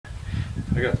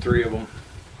I got 3 of them.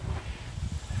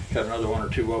 Got another 1 or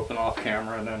 2 open off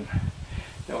camera, and then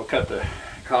we'll cut the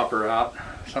copper out,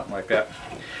 something like that.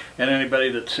 And anybody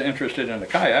that's interested in the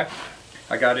Kayak,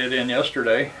 I got it in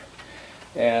yesterday,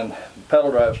 and the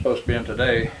pedal drive is supposed to be in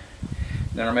today.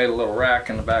 Then I made a little rack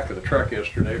in the back of the truck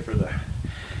yesterday for to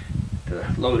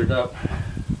load it up.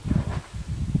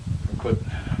 I put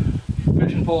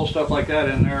fishing pole, stuff like that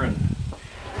in there, and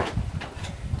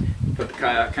put the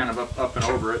Kayak kind of up and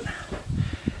over it.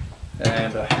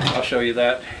 And I'll show you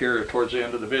that here towards the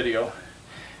end of the video.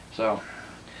 So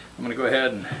I'm going to go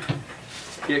ahead and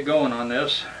get going on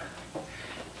this.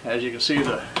 As you can see,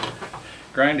 the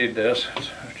grinding disc,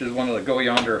 which is one of the Go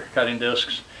Yonder cutting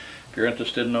discs. If you're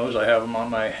interested in those, I have them on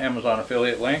my Amazon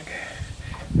affiliate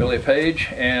page,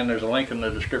 and there's a link in the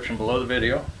description below the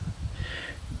video.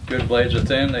 Good blades are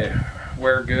thin, they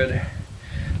wear good,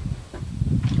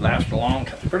 last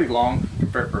pretty long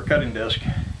compared for a cutting disc.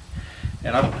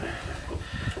 And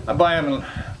I buy them in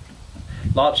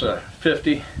lots of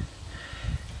 50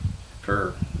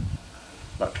 for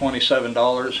about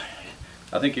 $27.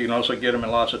 I think you can also get them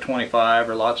in lots of 25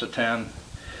 or lots of 10.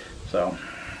 So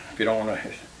if you don't want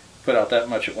to put out that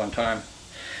much at one time.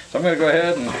 So I'm going to go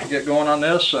ahead and get going on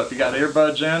this. So if you got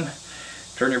earbuds in,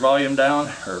 turn your volume down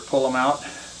or pull them out.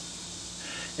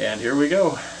 And here we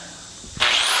go.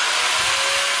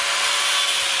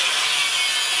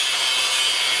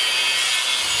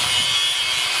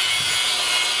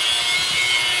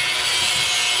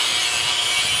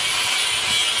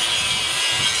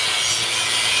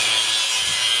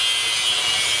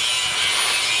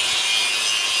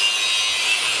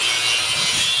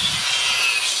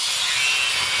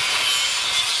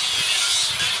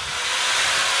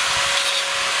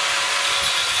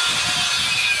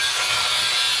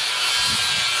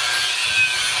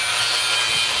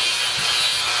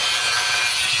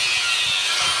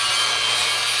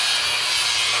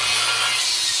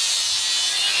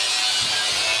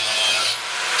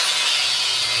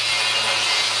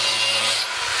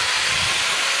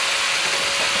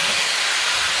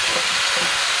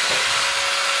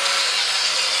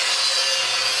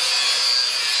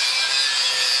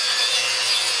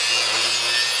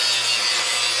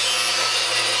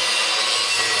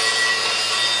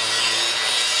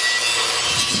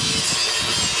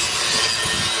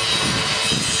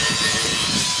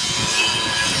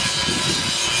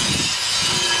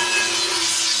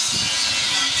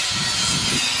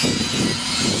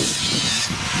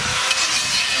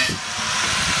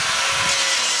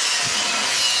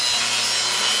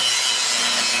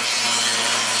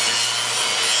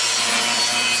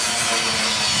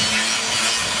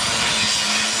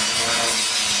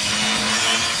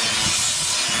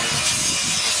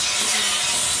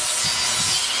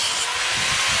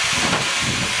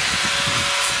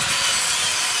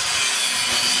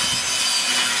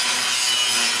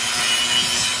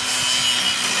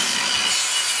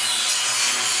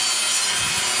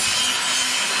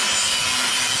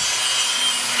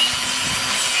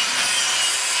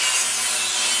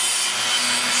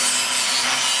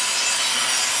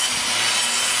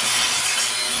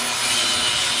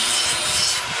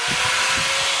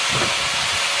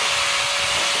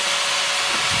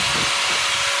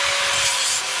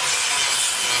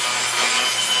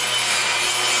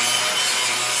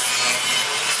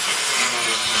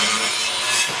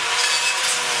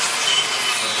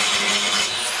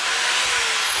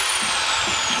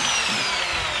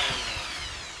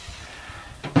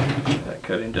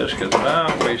 Cutting disc is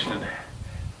about wasted.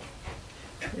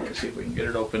 Let's see if we can get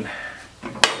it open.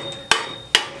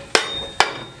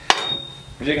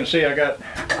 As you can see, I got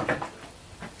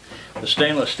the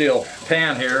stainless steel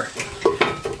pan here,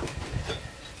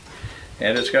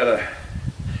 and it's got a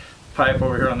pipe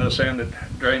over here on this end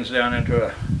that drains down into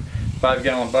a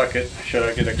 5-gallon bucket should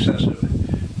I get excessive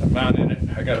amount in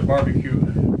it. I got a barbecue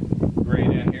grate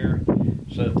in here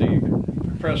so that the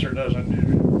compressor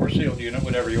doesn't, or sealed unit,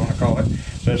 whatever you want to call it,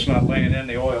 so it's not laying in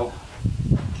the oil,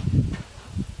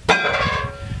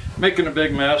 making a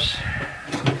big mess.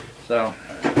 So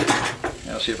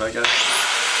I'll see if I got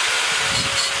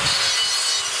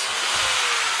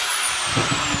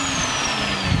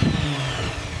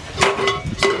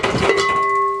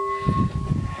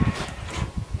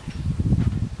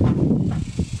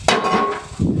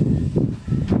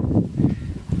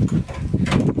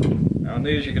now on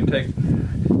these. You can take,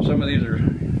 some of these are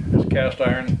cast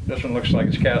iron. This one looks like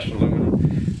it's cast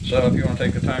aluminum. So if you want to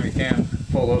take the time, you can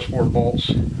pull those 4 bolts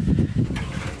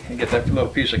and get that little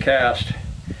piece of cast.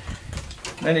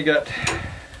 Then you got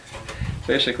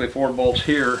basically 4 bolts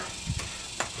here.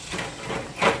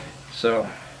 So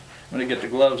I'm going to get the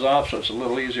gloves off so it's a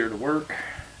little easier to work.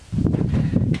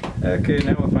 Okay,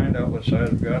 now we'll find out what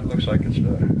size we've got. It looks like it's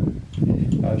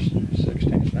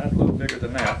 5/16. Not a little bigger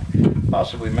than that.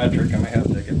 Possibly metric. I may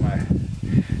have to get my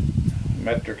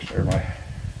metrics or my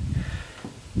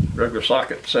regular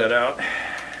socket set out.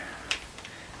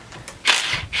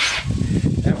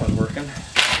 That one's working.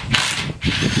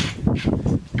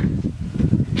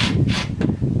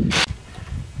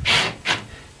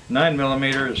 Nine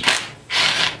millimeters.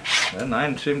 That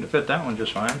 9 seemed to fit that one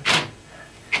just fine.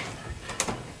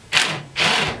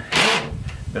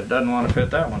 But it doesn't want to fit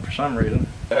that one for some reason.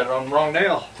 I had it on the wrong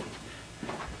nail.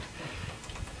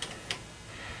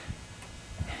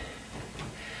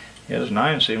 Yeah, this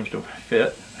 9 seems to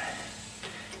fit.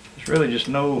 There's really just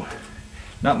not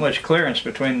much clearance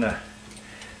between the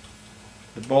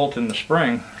bolt and the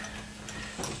spring.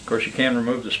 Of course, you can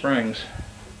remove the springs.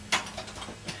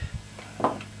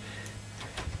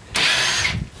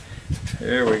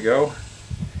 There we go.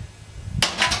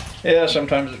 Yeah,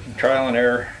 sometimes it's trial and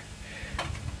error.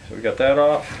 So we got that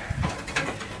off.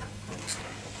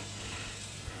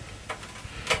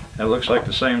 That looks like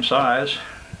the same size.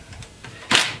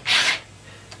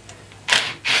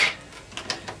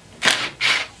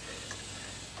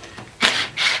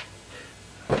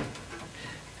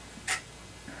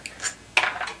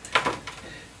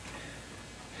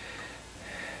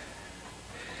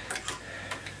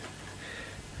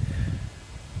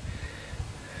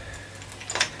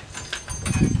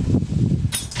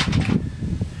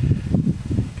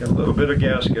 Got a little bit of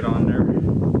gasket on there.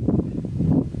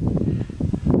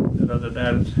 But other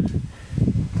than that, it's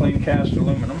clean cast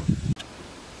aluminum.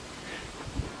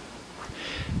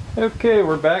 Okay,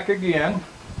 we're back again.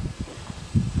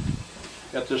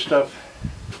 Got this stuff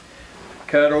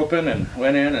cut open and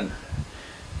went in and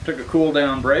took a cool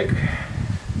down break.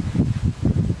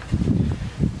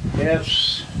 Yeah,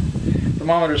 it's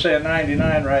thermometer's saying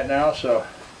 99 right now, so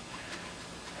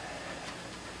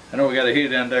I know we got a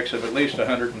heat index of at least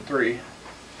 103.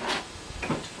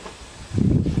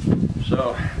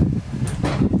 So,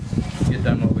 get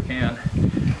done what we can.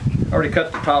 I already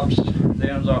cut the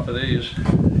ends off of these.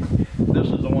 This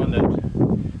is the one that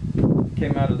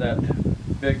came out of that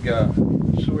big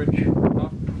sewage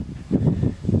pump.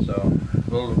 So,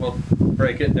 we'll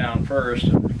break it down first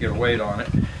and get a weight on it.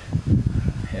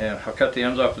 And I'll cut the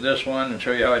ends off of this one and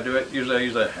show you how I do it. Usually I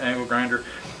use an angle grinder.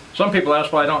 Some people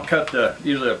ask why I don't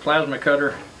use a plasma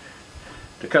cutter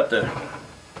to cut the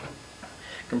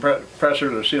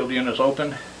compressors or sealed units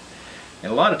open.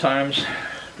 And a lot of times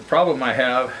the problem I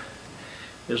have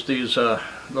is these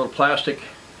little plastic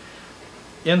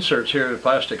inserts here, the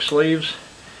plastic sleeves.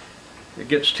 It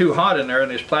gets too hot in there and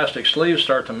these plastic sleeves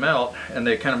start to melt, and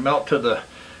they kind of melt to the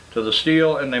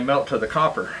steel and they melt to the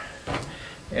copper.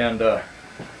 And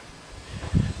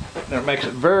that makes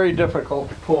it very difficult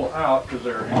to pull out because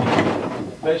they're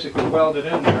basically welded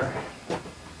in there.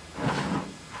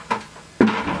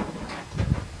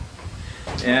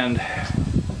 And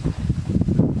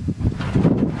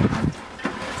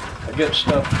I get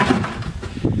stuff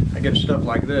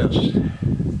like this.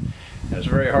 And it's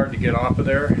very hard to get off of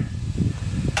there. And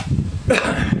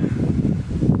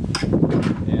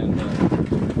the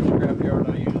scrapyard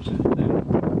I use,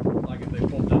 like if they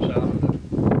pulled this out of the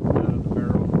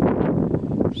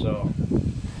barrel. So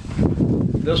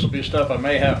this will be stuff I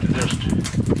may have to just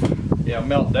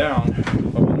melt down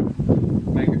if I want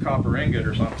to make a copper ingot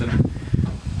or something.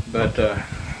 But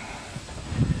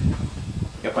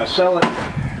if I sell it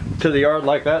to the yard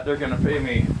like that, they're going to pay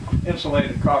me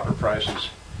insulated copper prices.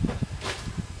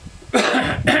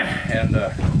 And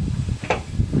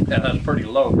that's pretty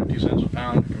low, 50 cents a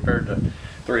pound compared to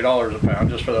 $3 a pound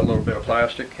just for that little bit of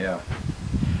plastic. Yeah.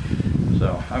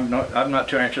 So I'm not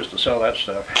too anxious to sell that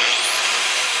stuff.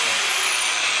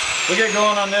 We'll get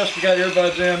going on this. We got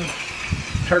earbuds in.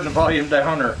 Turn the volume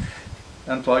down or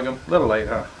unplug them. A little late,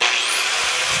 huh?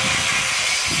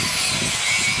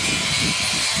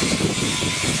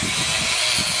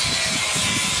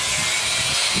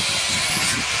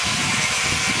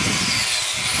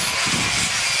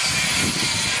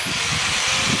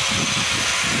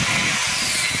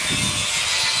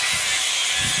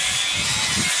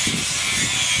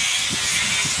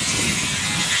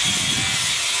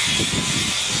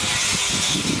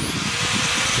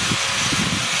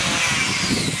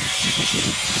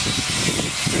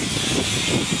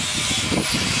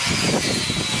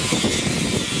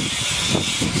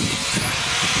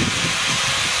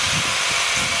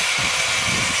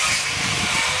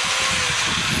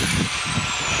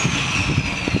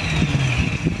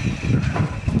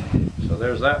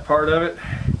 There's that part of it.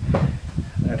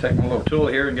 I'm going to take my little tool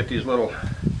here and get these little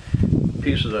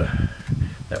pieces of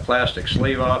that plastic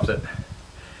sleeve off that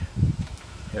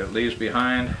it leaves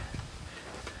behind.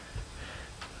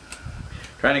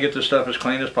 Trying to get this stuff as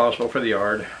clean as possible for the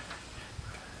yard.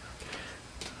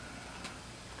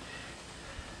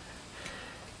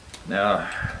 Now,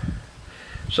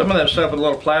 some of that stuff with a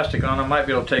little plastic on, I might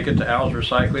be able to take it to Al's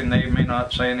Recycling. They may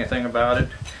not say anything about it.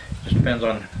 Just depends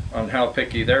on how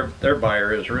picky their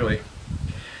buyer is, really.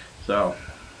 So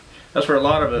that's where a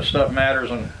lot of the stuff matters,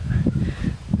 and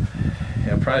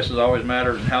prices always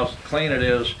matter, and how clean it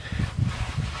is.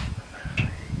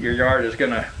 Your yard is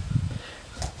going to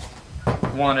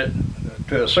want it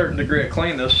to a certain degree of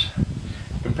cleanness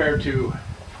compared to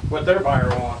what their buyer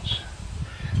wants.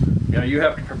 You know, you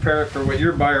have to prepare it for what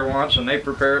your buyer wants, and they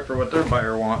prepare it for what their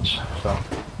buyer wants. So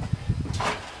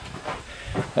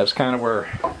that's kind of where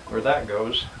that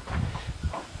goes.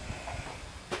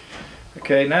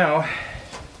 Okay, now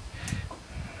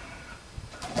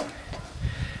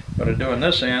what I do on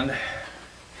this end,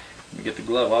 let me get the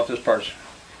glove off. This part's,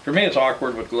 for me, it's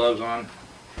awkward with gloves on.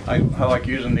 I like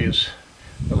using these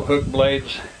little hook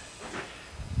blades,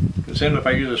 because then if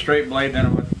I use a straight blade,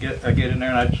 then I get in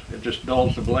there and it just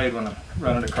dulls the blade when I'm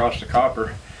running across the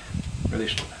copper. Or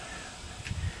these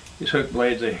hook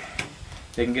blades, they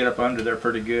can get up under there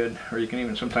pretty good, or you can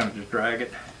even sometimes just drag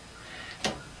it.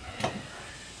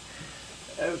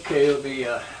 Okay, it'll be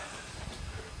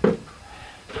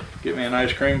get me an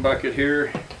ice cream bucket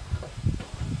here.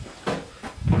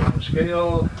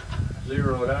 Scale,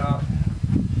 zero it out.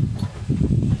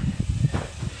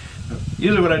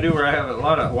 Usually what I do, where I have a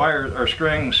lot of wires or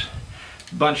strings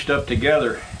bunched up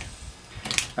together,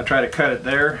 I try to cut it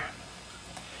there,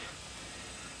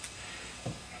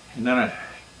 and then I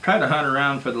try to hunt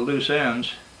around for the loose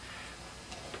ends.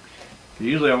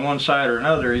 Usually on one side or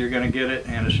another you're going to get it,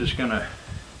 and it's just going to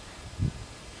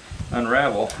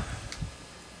unravel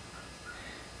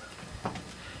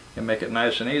and make it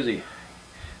nice and easy.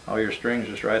 All your strings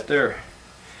just right there,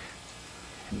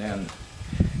 and then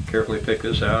carefully pick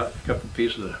this out. A couple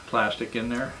pieces of plastic in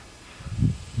there.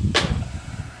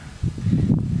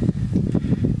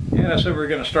 And I said we're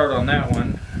going to start on that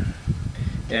one,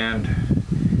 and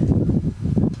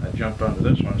I jumped onto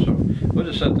this one, so we'll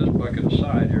just set this bucket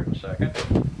aside here in a second.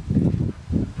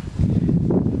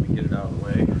 Let me get it out of the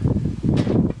way, and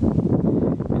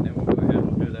then we'll go ahead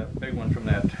and do that big one from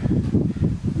that,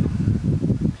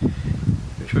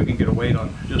 which we can get a weight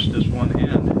on just this one end.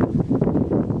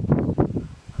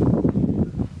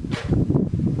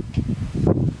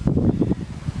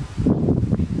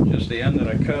 Just the end that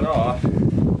I cut off.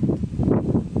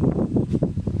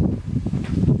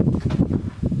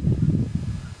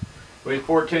 Weighs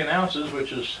 14 ounces,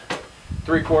 which is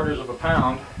 3/4 of a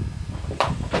pound.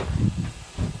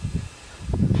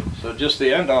 So just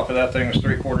the end off of that thing is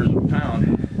 3/4 of a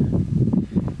pound.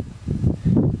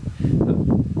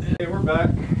 Okay, we're back.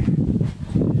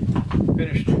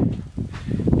 Finished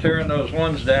tearing those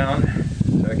ones down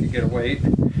so I could get a weight,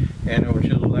 and we'll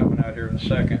chisel that one out here in a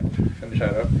second. Finish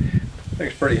that up. I think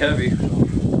it's pretty heavy,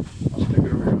 so I'll stick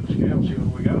it over here on the scale and see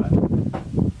what we got.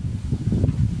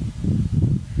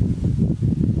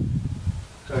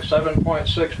 So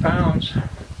 7.6 pounds,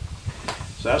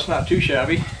 so that's not too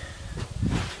shabby.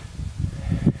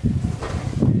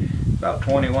 About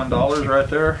 $21 right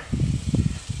there.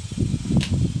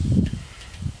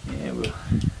 And we'll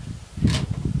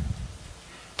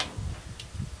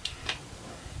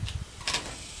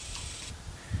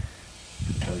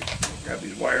grab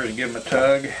these wires and give them a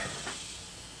tug.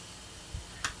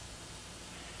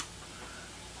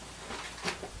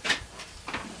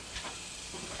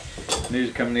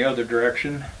 These come the other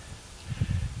direction.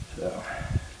 So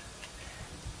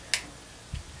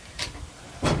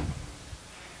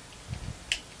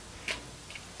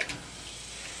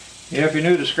yeah, if you're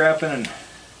new to scrapping and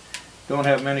don't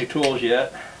have many tools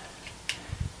yet,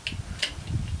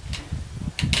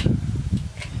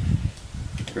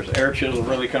 of course, air chisel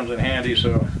really comes in handy,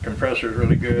 so compressor is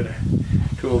really good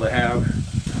tool to have.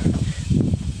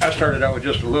 I started out with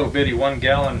just a little bitty 1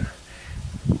 gallon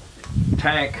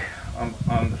tank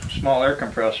on small air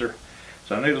compressor,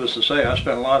 so needless to say I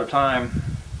spent a lot of time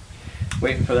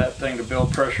waiting for that thing to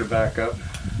build pressure back up,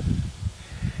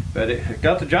 but it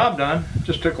got the job done. It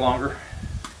just took longer.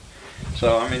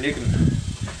 So I mean, you can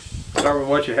start with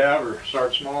what you have or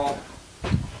start small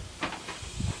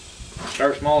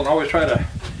and always try to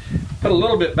put a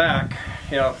little bit back,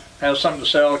 you know, have something to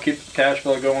sell, keep the cash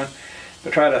flow going,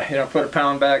 but try to, you know, put a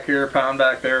pound back here, a pound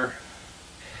back there.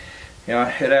 You know,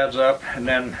 it adds up, and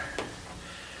then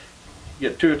you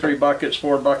get 2 or 3 buckets,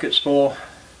 4 buckets full.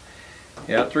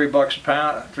 Yeah, $3 a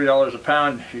pound, $3 a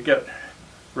pound. You get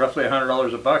roughly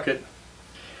 $100 a bucket.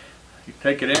 You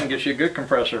take it in, gets you a good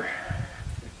compressor.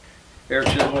 air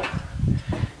chisel.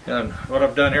 And what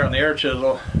I've done here on the air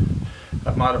chisel,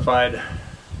 I've modified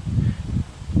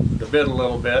the bit a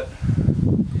little bit.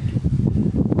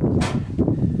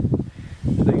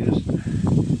 So you just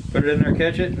put it in there,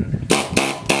 catch it, and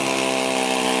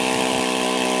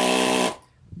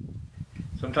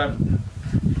sometimes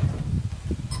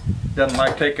it doesn't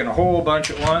like taking a whole bunch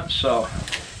at once, so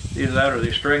either that or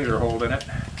these strings are holding it.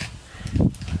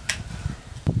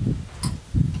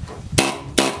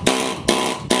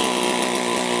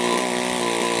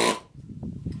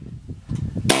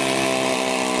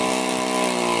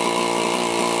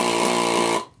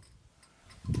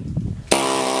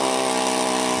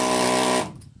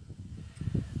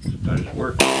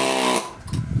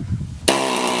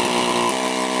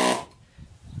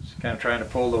 Kind of trying to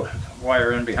pull the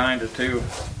wire in behind it too.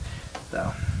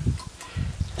 So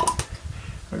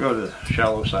we'll go to the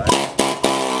shallow side.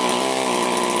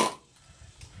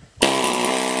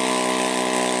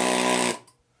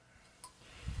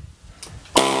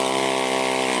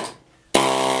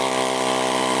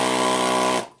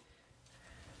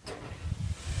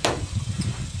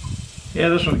 Yeah,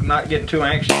 this one's not getting too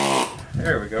anxious.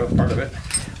 There we go, part of it.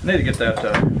 I need to get that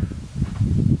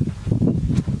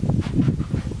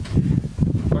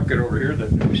bucket over here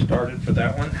that we started for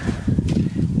that one.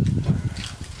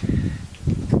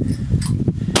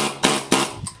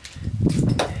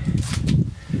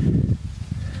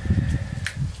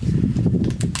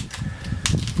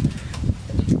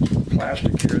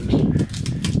 Plastic here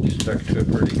that's stuck to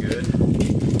it pretty good.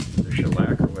 The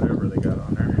shellac or whatever they got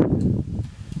on there.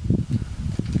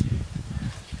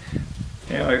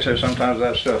 Yeah, like I said, sometimes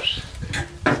that stuff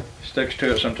sticks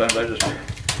to it. Sometimes I just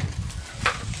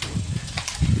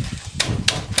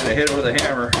hit it with a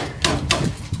hammer.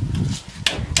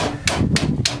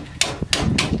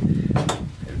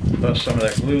 It busts some of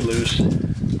that glue loose.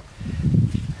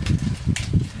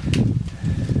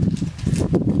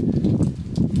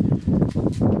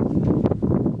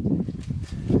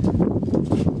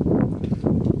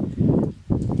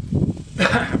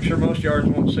 I'm sure most yards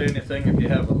won't say anything if you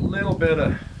have a little bit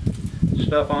of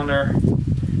stuff on there.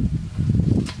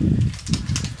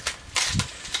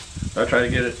 I try to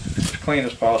get it as clean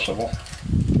as possible.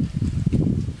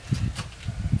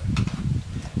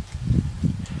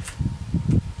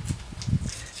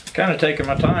 Kind of taking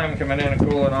my time coming in and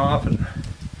cooling off and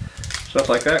stuff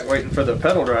like that, waiting for the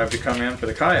pedal drive to come in for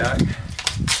the Kayak.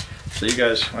 So you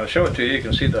guys, when I show it to you, you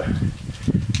can see the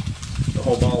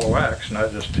whole ball of wax,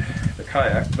 not just the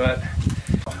Kayak, but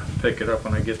I'll pick it up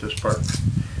when I get this part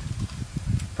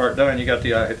done. You got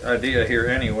the idea here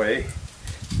anyway.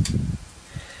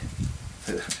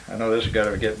 I know this has got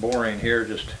to get boring here,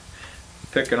 just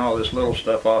picking all this little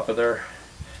stuff off of there.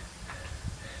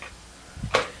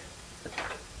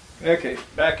 Okay,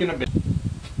 back in a bit.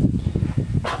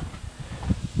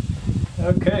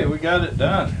 Okay, we got it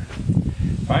done.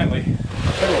 Finally. It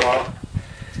took a while.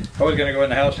 I was going to go in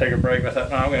the house, take a break, but I thought,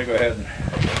 no, I'm going to go ahead and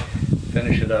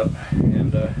finish it up.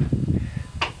 And like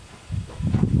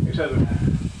I said,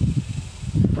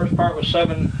 the first part was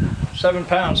 7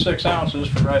 pounds 6 ounces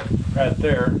for right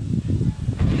there.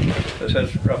 This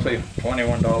has roughly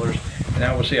 $21. And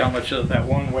now we'll see how much that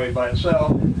one weighed by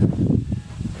itself.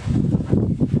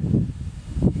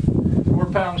 4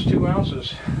 pounds 2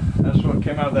 ounces. That's what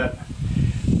came out of that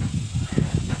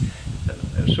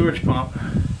sewage pump.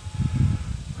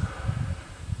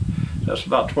 That's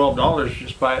about $12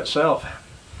 just by itself.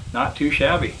 Not too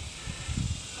shabby.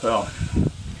 So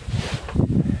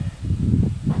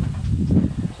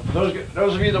for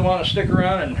those of you that want to stick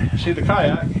around and see the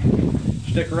Kayak,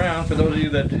 stick around. For those of you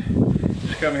that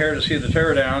just come here to see the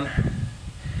teardown,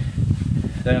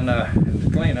 then the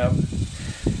cleanup,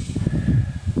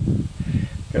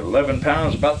 got 11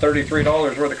 pounds, about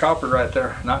 $33 worth of copper right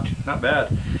there. Not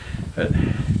bad. But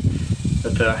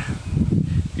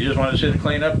you just want to see the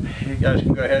cleanup, you guys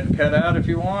can go ahead and cut out if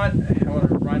you want. I want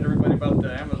to remind everybody about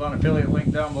the Amazon affiliate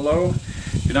link down below.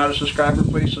 If you're not a subscriber,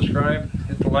 please subscribe.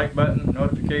 Hit the like button,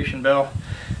 notification bell.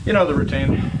 You know the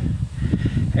routine.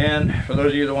 And for those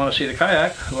of you that want to see the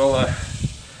Kayak, well,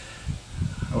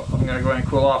 I'm going to go ahead and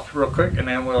cool off real quick, and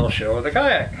then we'll show the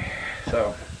Kayak.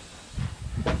 So,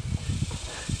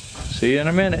 see you in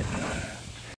a minute.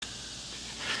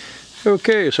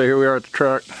 Okay, so here we are at the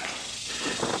truck,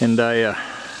 and I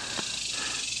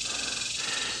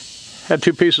had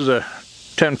 2 pieces of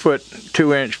 10-foot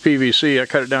 2-inch PVC. I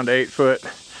cut it down to 8 foot,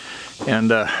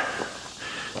 and I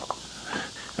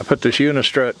put this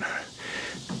unistrut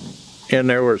in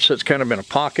there where it sits kind of in a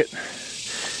pocket,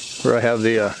 where I have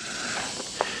the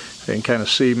you can kind of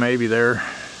see maybe there.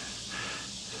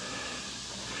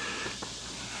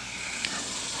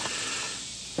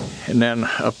 and then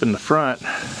up in the front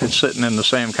it's sitting in the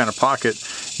same kind of pocket,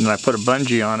 and then I put a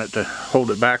bungee on it to hold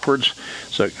it backwards,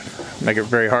 so make it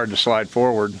very hard to slide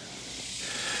forward.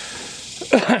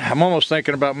 I'm almost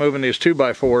thinking about moving these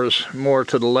 2x4s more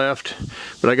to the left,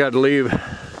 but I got to leave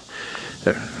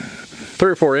 3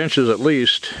 or 4 inches at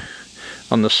least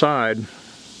on the side.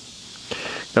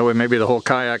 That way maybe the whole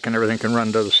kayak and everything can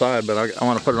run to the side, but I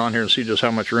want to put it on here and see just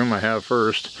how much room I have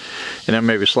first, and then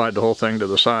maybe slide the whole thing to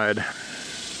the side.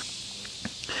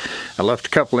 I left a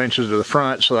couple inches to the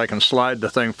front so I can slide the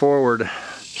thing forward,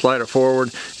 slide it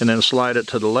forward, and then slide it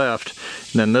to the left,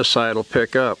 and then this side will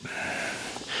pick up.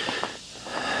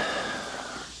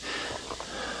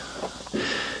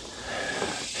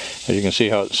 As you can see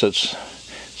how it sits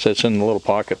in the little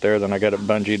pocket there, then I got it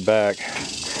bungeed back.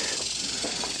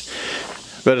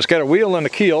 But it's got a wheel and a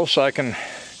keel, so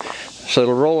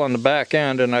it'll roll on the back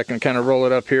end, and I can kind of roll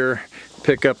it up here,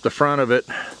 pick up the front of it,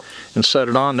 and set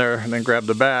it on there, and then grab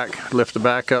the back, lift the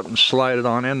back up and slide it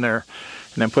on in there,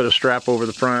 and then put a strap over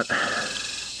the front.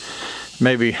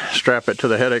 Maybe strap it to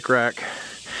the headache rack,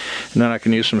 and then I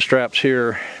can use some straps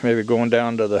here, maybe going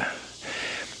down to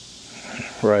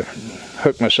where I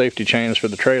hook my safety chains for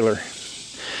the trailer.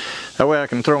 That way I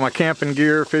can throw my camping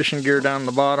gear, fishing gear down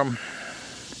the bottom,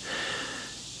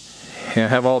 and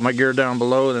have all my gear down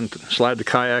below, then slide the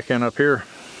kayak in up here.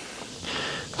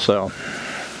 So,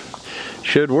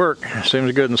 should work.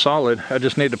 Seems good and solid. I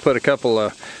just need to put a couple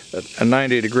of a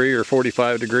 90-degree or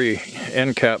 45-degree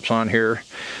end caps on here,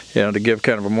 you know, to give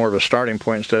kind of more of a starting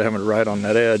point instead of having it right on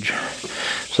that edge.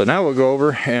 So now we'll go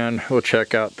over and we'll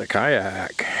check out the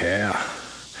kayak. Yeah.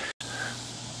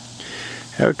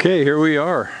 Okay, here we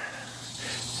are.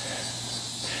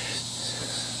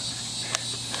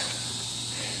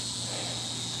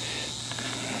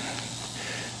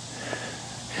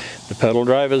 The pedal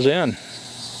drive is in.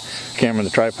 Camera the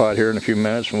tripod here in a few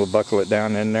minutes, and we'll buckle it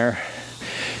down in there.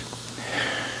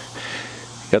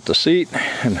 Got the seat,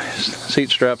 and seat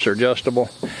straps are adjustable,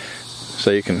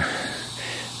 so you can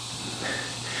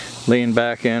lean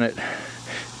back in it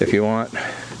if you want.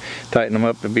 Tighten them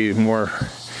up to be more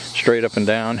straight up and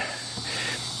down.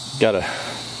 Got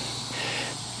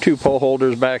 2 pole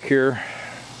holders back here,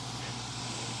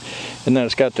 and then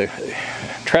it's got the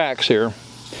tracks here.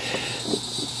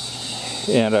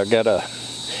 And I've got a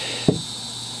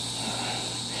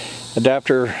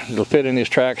adapter that'll fit in these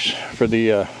tracks for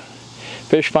the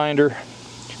fish finder,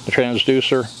 the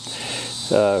transducer,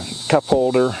 cup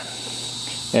holder,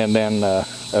 and then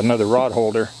another rod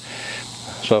holder.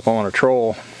 So if I want to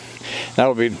troll,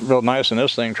 that'll be real nice in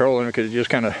this thing, trolling, because you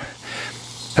just kind of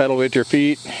pedal with your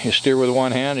feet, you steer with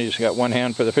one hand, and you just got one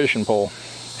hand for the fishing pole.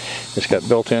 It's got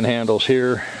built-in handles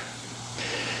here.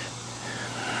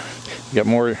 You got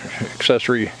more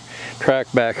accessory track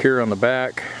back here on the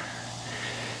back.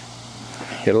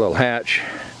 Get a little hatch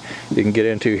you can get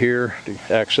into here to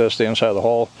access the inside of the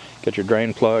hull. Get your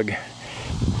drain plug,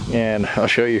 and I'll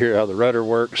show you here how the rudder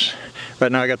works. Right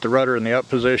now I got the rudder in the up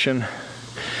position,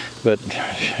 but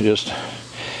just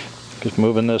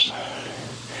moving this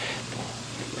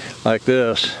like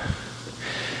this.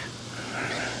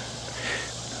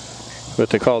 What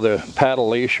they call the paddle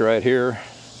leash right here.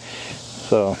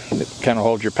 So it kind of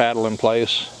holds your paddle in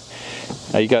place.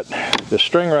 Now you got the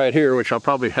string right here, which I'll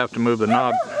probably have to move the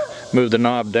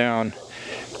knob down.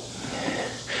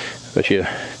 But you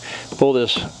pull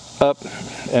this up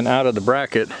and out of the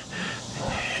bracket,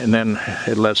 and then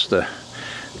it lets the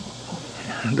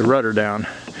rudder down.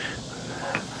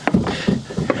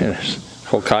 And this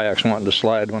whole kayak's wanting to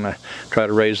slide when I try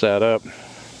to raise that up.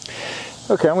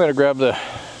 Okay, I'm going to grab the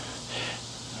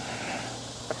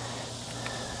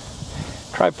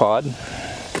tripod.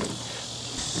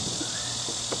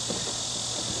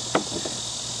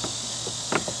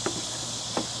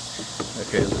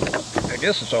 Okay, I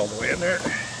guess it's all the way in there.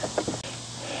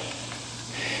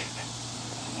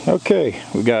 Okay,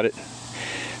 we got it.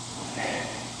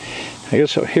 I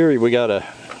guess here we got a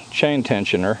chain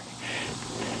tensioner.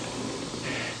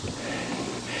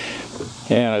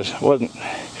 And I was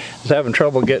having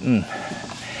trouble getting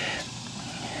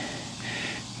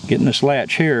this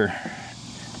latch here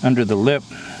under the lip.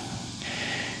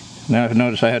 Now I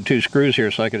noticed I had 2 screws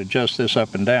here, so I could adjust this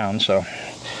up and down, so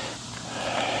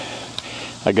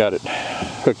I got it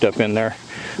hooked up in there.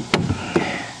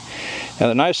 Now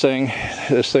the nice thing,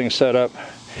 this thing's set up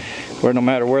where no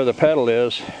matter where the pedal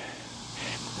is,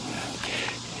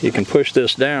 you can push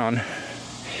this down,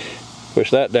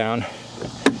 push that down,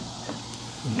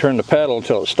 and turn the pedal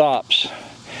until it stops.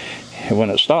 And when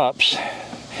it stops,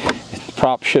 the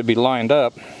prop should be lined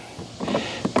up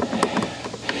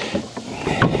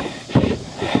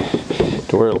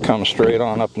to where it'll come straight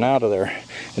on up and out of there.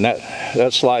 And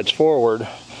that slides forward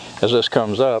as this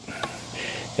comes up,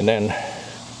 and then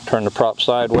turn the prop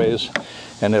sideways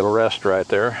and it'll rest right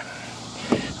there.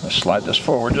 Let's slide this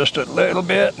forward just a little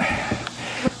bit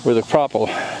where the prop will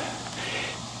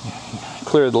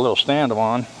clear the little stand I'm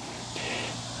on.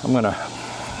 I'm going to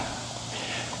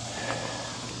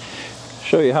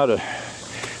show you how to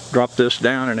drop this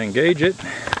down and engage it.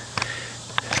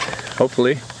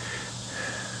 Hopefully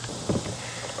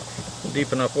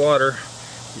deep enough water.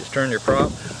 Just turn your prop,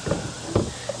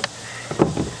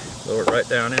 lower it right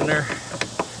down in there.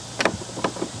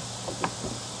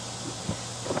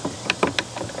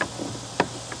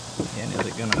 And is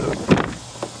it going to hook?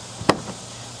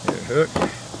 There's a hook.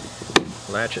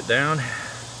 Latch it down.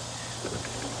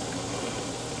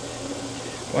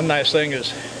 One nice thing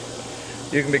is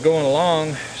you can be going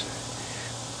along.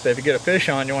 Say if you get a fish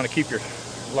on, you want to keep your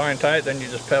line tight, then you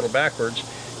just pedal backwards.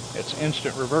 It's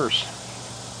instant reverse.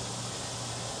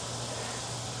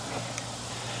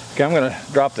 Okay, I'm going to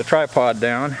drop the tripod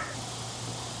down.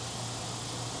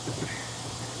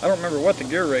 I don't remember what the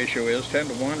gear ratio is, 10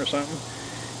 to 1 or something.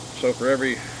 So for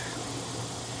every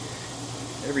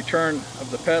turn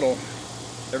of the pedal,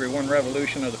 every one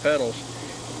revolution of the pedals,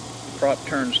 the prop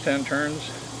turns 10 turns.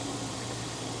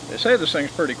 They say this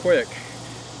thing's pretty quick.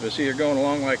 But see, you're going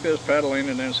along like this, pedaling,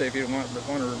 and then say if you want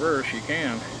to reverse, you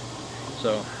can.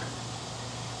 So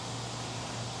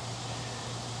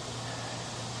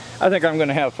I think I'm going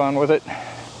to have fun with it.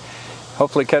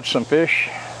 Hopefully catch some fish.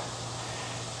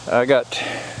 I got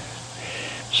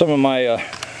some of my, a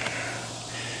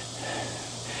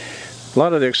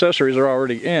lot of the accessories are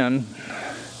already in,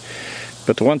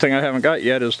 but the one thing I haven't got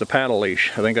yet is the paddle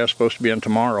leash. I think that's supposed to be in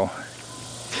tomorrow.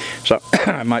 So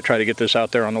I might try to get this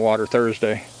out there on the water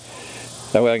Thursday.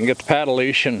 That way I can get the paddle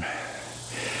leash and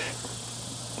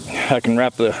I can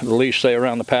wrap the leash, say,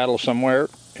 around the paddle somewhere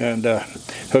and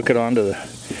hook it onto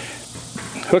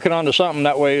something.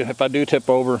 That way if I do tip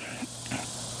over,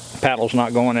 paddle's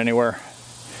not going anywhere.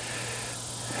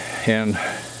 And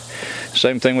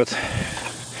same thing with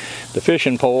the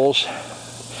fishing poles.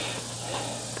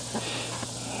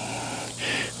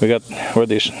 We got where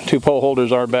these two pole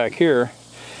holders are back here.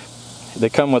 They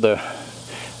come with a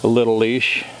little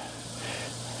leash,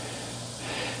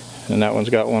 and that one's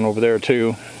got one over there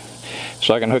too.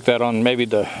 So I can hook that on maybe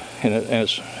and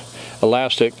it's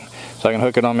elastic, so I can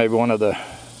hook it on maybe one of the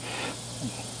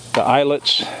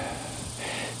eyelets.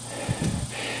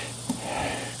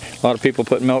 A lot of people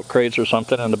put milk crates or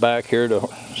something in the back here to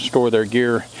store their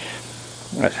gear.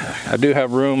 I do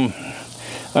have room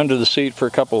under the seat for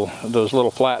a couple of those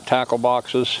little flat tackle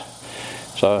boxes,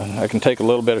 so I can take a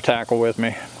little bit of tackle with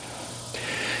me.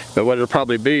 But what it'll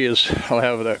probably be is I'll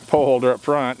have the pole holder up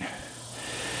front.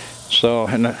 So,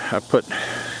 and I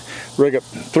rig up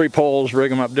 3 poles, rig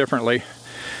them up differently.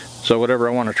 So whatever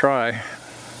I want to try,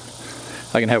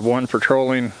 I can have one for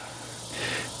trolling,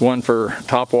 one for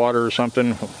top water or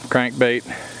something, crankbait.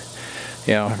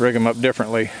 You know, rig them up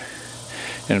differently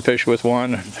and fish with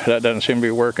one. If that doesn't seem to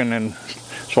be working, and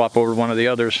swap over one of the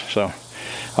others. So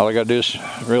all I got to do is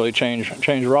really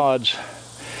change rods,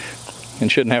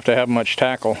 and shouldn't have to have much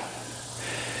tackle.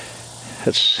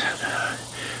 It's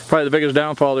probably the biggest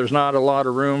downfall. There's not a lot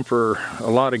of room for a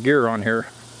lot of gear on here.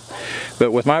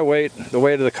 But with my weight, the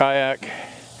weight of the kayak,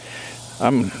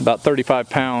 I'm about 35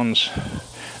 pounds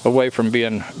away from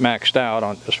being maxed out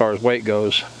on as far as weight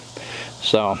goes.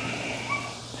 So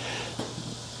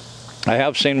I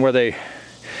have seen where they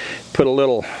put a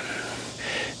little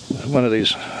one of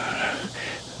these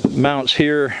mounts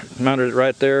here, mounted it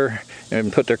right there,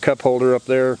 and put their cup holder up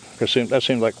there, because that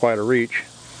seems like quite a reach.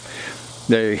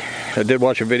 I did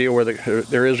watch a video where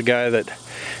there is a guy that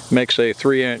makes a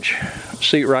 3-inch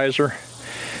seat riser.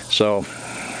 So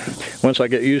once I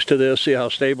get used to this, see how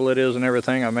stable it is and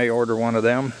everything, I may order one of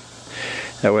them.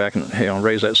 That way I can, you know,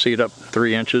 raise that seat up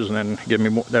 3 inches, and then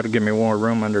that'll give me more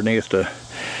room underneath to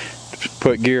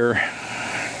put gear.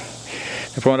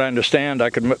 And from what I understand, I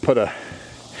could put a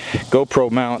GoPro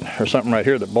mount or something right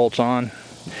here that bolts on.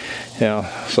 You know,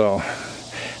 so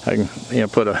I can, you know,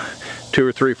 put a 2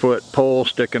 or 3 foot pole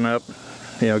sticking up,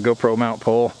 you know, GoPro mount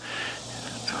pole,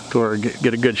 to where I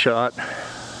get a good shot.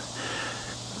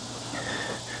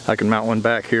 I can mount one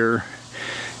back here.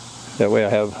 That way I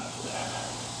have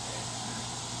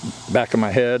back of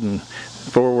my head and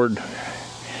forward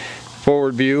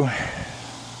view.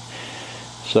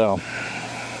 So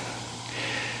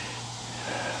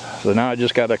now I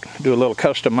just got to do a little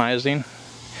customizing,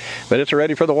 but it's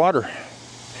ready for the water.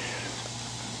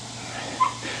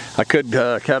 I could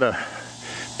cut a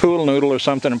pool noodle or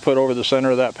something and put over the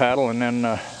center of that paddle, and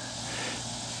then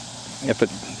if it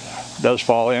does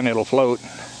fall in, it'll float.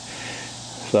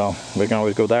 So we can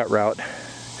always go that route.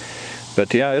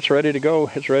 But yeah, it's ready to go.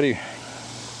 It's ready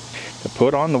to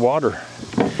put on the water.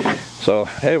 So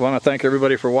hey, I want to thank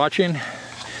everybody for watching,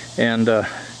 and I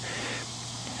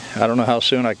don't know how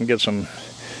soon I can get some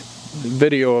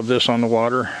video of this on the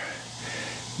water,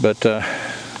 but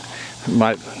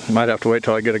might have to wait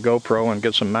till I get a GoPro and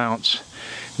get some mounts.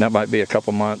 And that might be a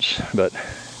couple months, but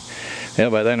yeah,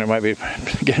 by then it might be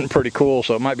getting pretty cool,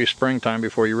 so it might be springtime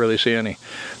before you really see any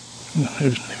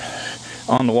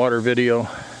on the water video.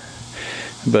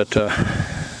 But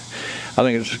I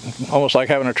think it's almost like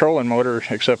having a trolling motor,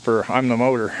 except for I'm the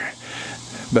motor.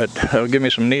 But it'll give me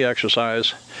some knee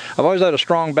exercise. I've always had a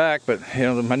strong back, but you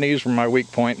know, my knees were my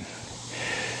weak point.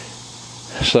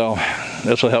 So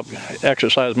this will help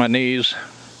exercise my knees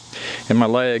and my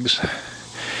legs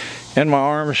and my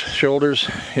arms, shoulders,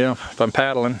 you know, if I'm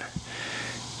paddling.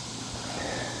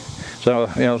 So,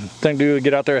 you know, thing to do is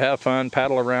get out there, have fun,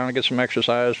 paddle around, get some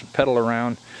exercise, pedal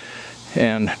around,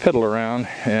 and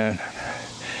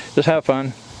just have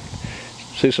fun.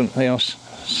 See some, you know,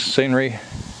 scenery,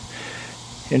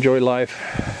 enjoy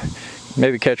life,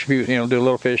 maybe catch a few, you know, do a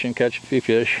little fishing, catch a few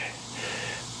fish.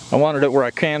 I wanted it where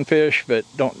I can fish, but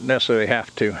don't necessarily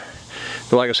have to.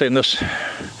 But like I say, this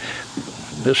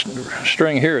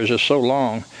string here is just so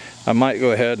long, I might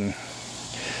go ahead and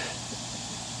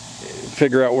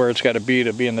figure out where it's got to be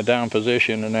in the down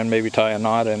position, and then maybe tie a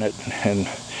knot in it and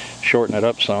shorten it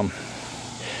up some.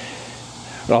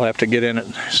 I'll have to get in it,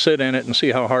 sit in it, and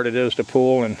see how hard it is to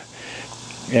pull, and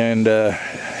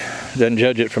then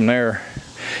judge it from there.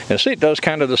 And see, it does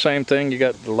kind of the same thing. You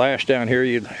got the lash down here,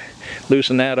 you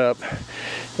loosen that up,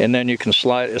 and then you can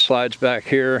slide, it slides back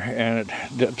here, and it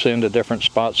dips into different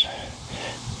spots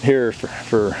here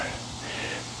for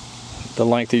the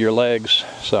length of your legs.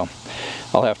 So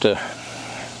I'll have to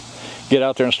get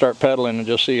out there and start pedaling and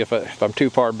just see if I'm too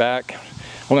far back.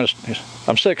 I'm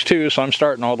 6'2", so I'm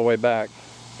starting all the way back,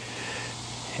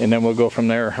 and then we'll go from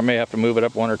there. I may have to move it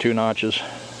up 1 or 2 notches.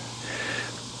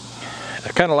 I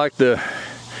kind of like the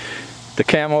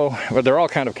camo, but they're all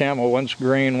kind of camo. One's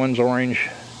green, one's orange,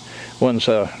 one's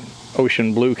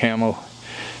ocean blue camo.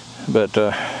 But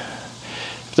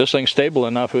if this thing's stable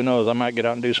enough, who knows, I might get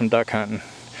out and do some duck hunting.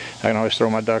 I can always throw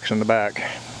my ducks in the back.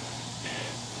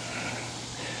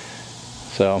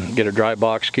 So get a dry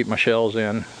box, keep my shells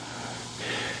in.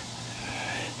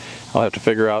 I'll have to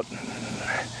figure out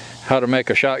how to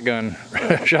make a shotgun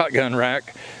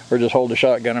rack, or just hold the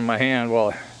shotgun in my hand,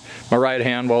 my right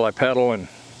hand, while I pedal and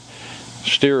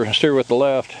steer with the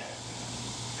left.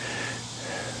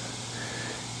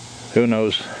 Who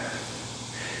knows?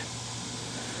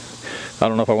 I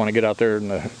don't know if I want to get out there in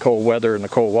the cold weather and the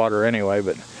cold water anyway,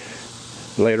 but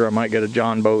later I might get a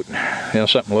John boat, you know,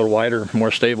 something a little wider,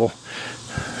 more stable.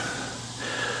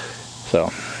 So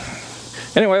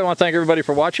anyway, I want to thank everybody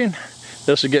for watching.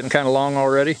 This is getting kind of long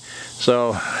already,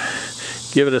 so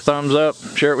give it a thumbs up,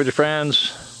 share it with your friends,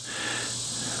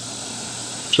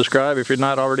 subscribe if you're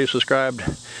not already subscribed,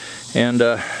 and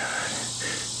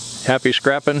happy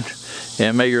scrapping,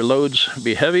 and may your loads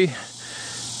be heavy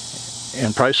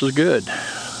and prices good.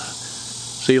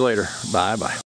 See you later. Bye bye.